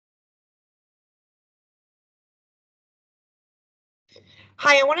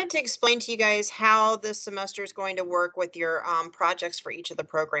Hi, I wanted to explain to you guys how this semester is going to work with your projects for each of the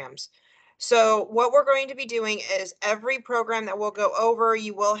programs. So what we're going to be doing is every program that we'll go over,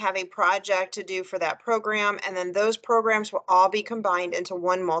 you will have a project to do for that program, and then those programs will all be combined into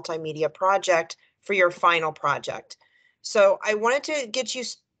one multimedia project for your final project. So I wanted to get you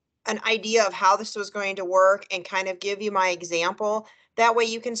an idea of how this was going to work and kind of give you my example. That way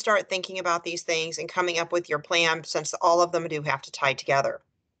you can start thinking about these things and coming up with your plan since all of them do have to tie together.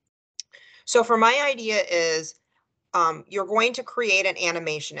 So for my idea is you're going to create an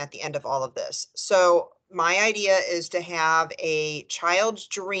animation at the end of all of this. So my idea is to have a child's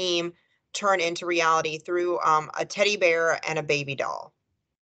dream turn into reality through a teddy bear and a baby doll.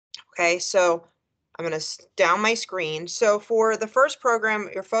 Okay, so I'm going to down my screen. So for the first program,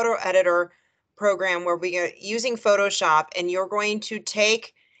 your photo editor program, where we are using Photoshop, and you're going to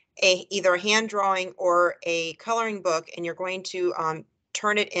take either a hand drawing or a coloring book, and you're going to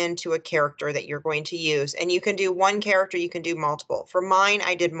turn it into a character that you're going to use. And you can do one character, you can do multiple. For mine,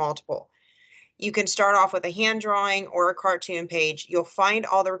 I did multiple. You can start off with a hand drawing or a cartoon page. You'll find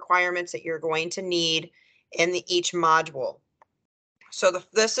all the requirements that you're going to need in each module. So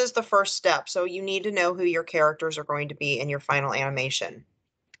this is the first step. So you need to know who your characters are going to be in your final animation.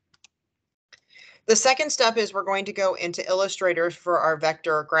 The second step is we're going to go into Illustrator for our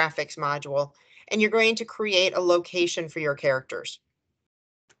vector graphics module, and you're going to create a location for your characters.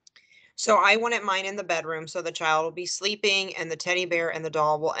 So I wanted mine in the bedroom, so the child will be sleeping and the teddy bear and the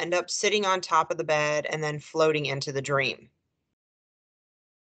doll will end up sitting on top of the bed and then floating into the dream.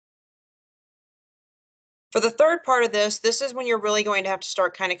 For the third part of this is when you're really going to have to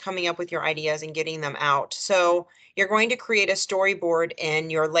start kind of coming up with your ideas and getting them out. So you're going to create a storyboard in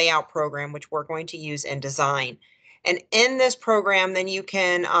your layout program, which we're going to use in design. And in this program, then you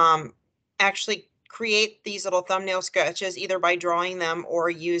can actually create these little thumbnail sketches either by drawing them or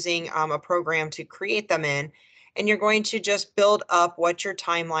using a program to create them in. And you're going to just build up what your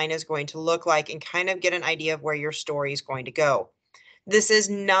timeline is going to look like and kind of get an idea of where your story is going to go. This is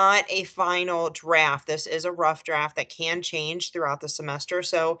not a final draft. This is a rough draft that can change throughout the semester.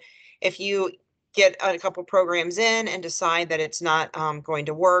 So if you get a couple programs in and decide that it's not going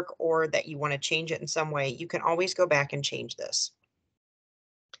to work or that you want to change it in some way, you can always go back and change this.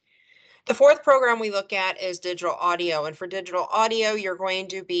 The fourth program we look at is digital audio. And for digital audio, you're going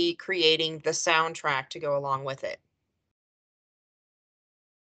to be creating the soundtrack to go along with it.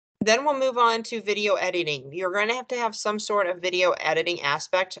 Then we'll move on to video editing. You're going to have some sort of video editing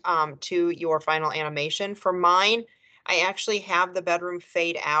aspect to your final animation. For mine, I actually have the bedroom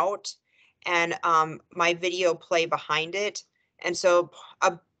fade out and my video play behind it. And so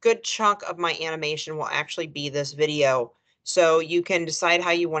a good chunk of my animation will actually be this video. So you can decide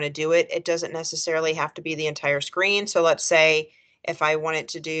how you want to do it. It doesn't necessarily have to be the entire screen. So let's say if I wanted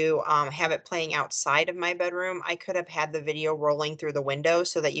to do have it playing outside of my bedroom, I could have had the video rolling through the window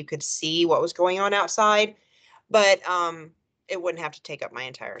so that you could see what was going on outside, but it wouldn't have to take up my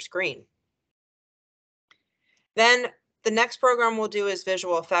entire screen. Then the next program we'll do is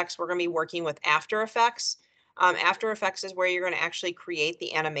visual effects. We're going to be working with After Effects. After Effects is where you're going to actually create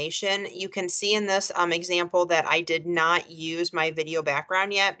the animation. You can see in this example that I did not use my video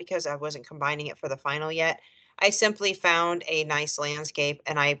background yet because I wasn't combining it for the final yet. I simply found a nice landscape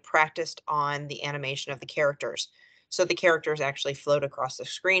and I practiced on the animation of the characters. So the characters actually float across the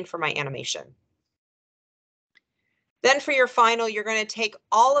screen for my animation. Then for your final, you're going to take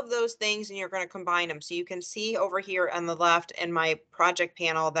all of those things and you're going to combine them. So you can see over here on the left in my project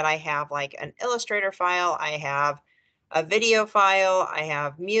panel that I have like an Illustrator file, I have a video file, I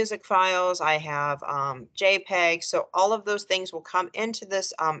have music files, I have JPEG. So all of those things will come into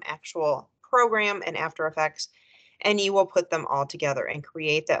this actual program in After Effects, and you will put them all together and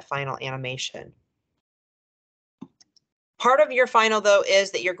create that final animation. Part of your final, though,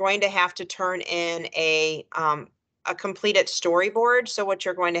 is that you're going to have to turn in a completed storyboard. So what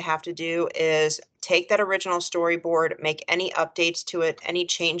you're going to have to do is take that original storyboard, make any updates to it, any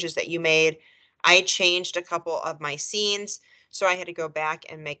changes that you made. I changed a couple of my scenes, so I had to go back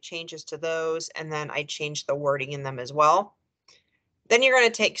and make changes to those, and then I changed the wording in them as well. Then you're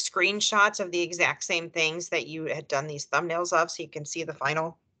going to take screenshots of the exact same things that you had done these thumbnails of so you can see the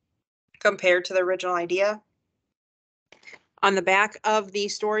final compared to the original idea. On the back of the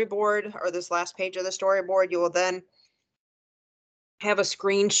storyboard, or this last page of the storyboard, you will then have a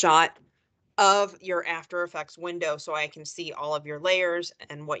screenshot of your After Effects window so I can see all of your layers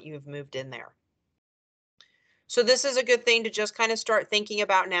and what you've moved in there. So this is a good thing to just kind of start thinking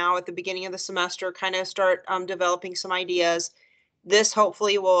about now at the beginning of the semester, kind of start developing some ideas. This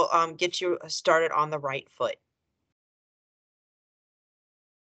hopefully will get you started on the right foot.